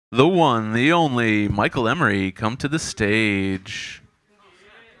the one, the only, Michael Emery, come to the stage.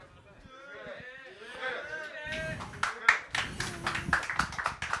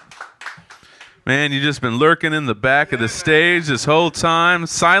 Man, you've just been lurking in the back of the stage this whole time,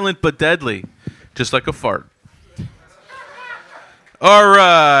 silent but deadly, just like a fart. All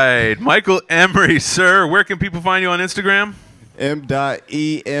right, Michael Emery, sir, where can people find you on Instagram?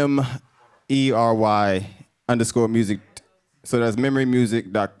 M.E.M.E.R.Y_music. So that's memory music.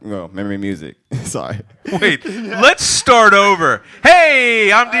 Memory music. Sorry. Wait, let's start over.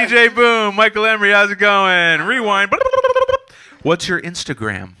 Hey, I'm DJ Boom. Michael Emery, how's it going? Rewind. What's your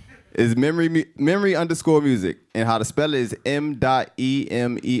Instagram? It's memory_music. And how to spell it is M.E.M.E.R.Y_music.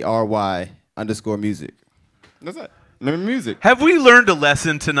 That's it. Memory music. Have we learned a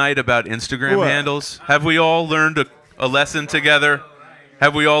lesson tonight about Instagram handles? Have we all learned a lesson together?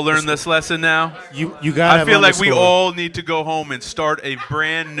 Have we all learned this lesson now? You got. I feel like we all need to go home and start a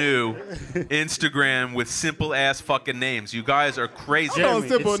brand new Instagram with simple ass fucking names. You guys are crazy. Jeremy,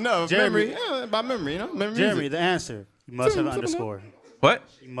 simple enough. Jeremy, memory, yeah, by memory, you know. Memory Jeremy, music. the answer. You must have an underscore. What?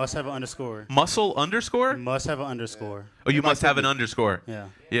 You must have an underscore. Muscle underscore? You must have an underscore. Oh, you must have an underscore. Yeah.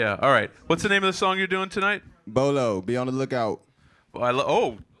 Yeah. All right. What's the name of the song you're doing tonight? Bolo. Be on the lookout.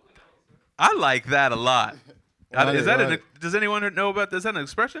 Oh, I like that a lot. Does anyone know about? Is that an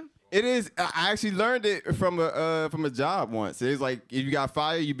expression? It is. I actually learned it from a job once. It's like if you got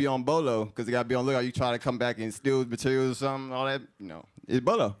fired, you be on bolo because you got to be on lookout. You try to come back and steal materials or something, all that. You know, it's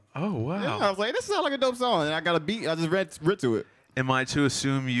bolo. Oh wow! Yeah, I was like, this sounds like a dope song, and I got a beat. I just read to it. Am I to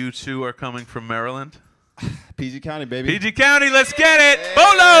assume you two are coming from Maryland? PG County, baby. PG County, let's get it,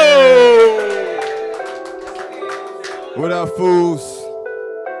 bolo! What up, fools?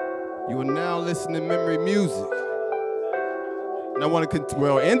 You are now listening to memory music. And I want to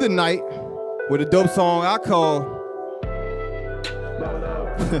end the night with a dope song I call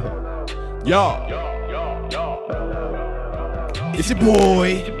Y'all. It's your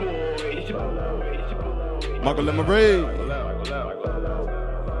boy, Michael Emery.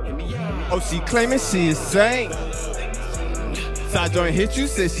 Oh, she claiming she is sane. Side joint hit you,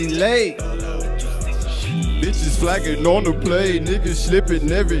 said she late. Bitches flagging on the play, niggas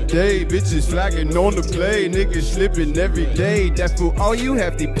slipping every day. Bitches flagging on the play, niggas slipping every day. That for all you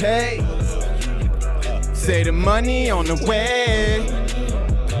have to pay. Say the money on the way.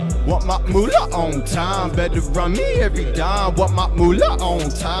 Want my moolah on time, better run me every dime. Want my moolah on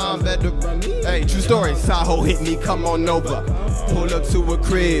time, better run me. Hey, true story, Saho hit me, come on over. Pull up to her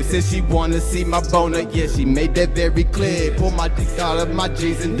crib, said she wanna see my boner. Yeah, she made that very clear. Pull my dick out of my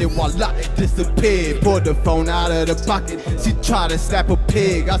jeans and then voila, disappeared. Pull the phone out of the pocket, she try to slap a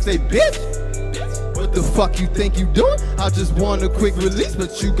pig. I say, bitch, what the fuck you think you doing? I just want a quick release,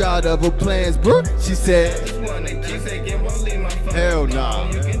 but you got other plans, bro. She said, hell nah.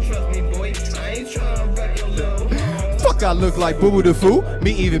 Fuck, I look like Boo Boo the Fool.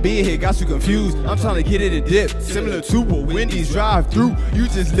 Me even being here got you confused. I'm trying to get it a dip, similar to a Wendy's drive-through. You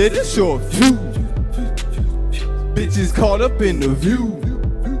just lit a short fuse. Bitches caught up in the view.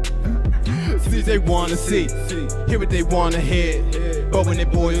 See they wanna see, hear what they wanna hear. But when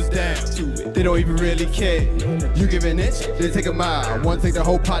it boils down to it, they don't even really care. You give an inch, they take a mile. One take the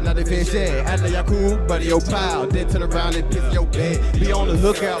whole pot, now they fair share. Act like y'all cool, buddy, your pile. Then turn around and piss your bed. Be on the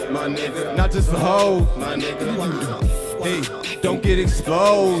lookout, my nigga. Not just for hoes, my nigga. Hey, don't get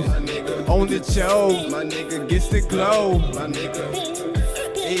exposed. On the show, my nigga gets the glow. My nigga.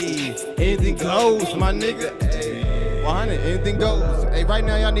 Hey, anything goes, my nigga. Hey, 100, anything goes. Hey, right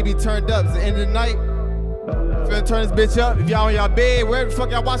now y'all need to be turned up. It's the end of the night. Finna turn this bitch up. If y'all on y'all bed, wherever the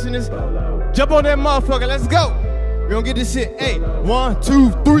fuck y'all watching this, jump on that motherfucker, let's go. We gon' get this shit. Hey, 1,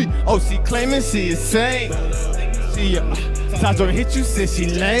 2, 3. Oh, she claiming she is sane. She time to hit you since she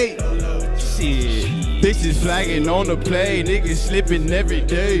late. Shit. Bitches flagging on the play, niggas slipping every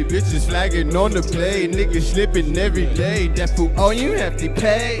day. Bitches flagging on the play, niggas slipping every day. That for all you have to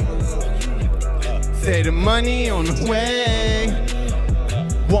pay. Say the money on the way.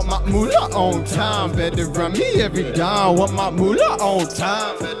 Want my moolah on time, better run me every dime. Want my moolah on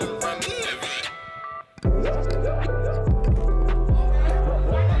time, better run me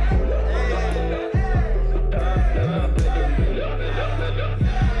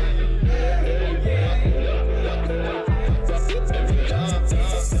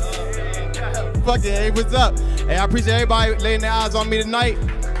Fuck it, hey, what's up? Hey, I appreciate everybody laying their eyes on me tonight.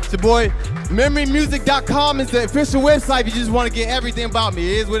 It's your boy, memorymusic.com is the official website if you just want to get everything about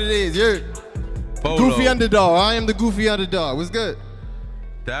me. It is what it is. You're Goofy Underdog. I am the Goofy Underdog. What's good?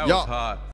 That was hot.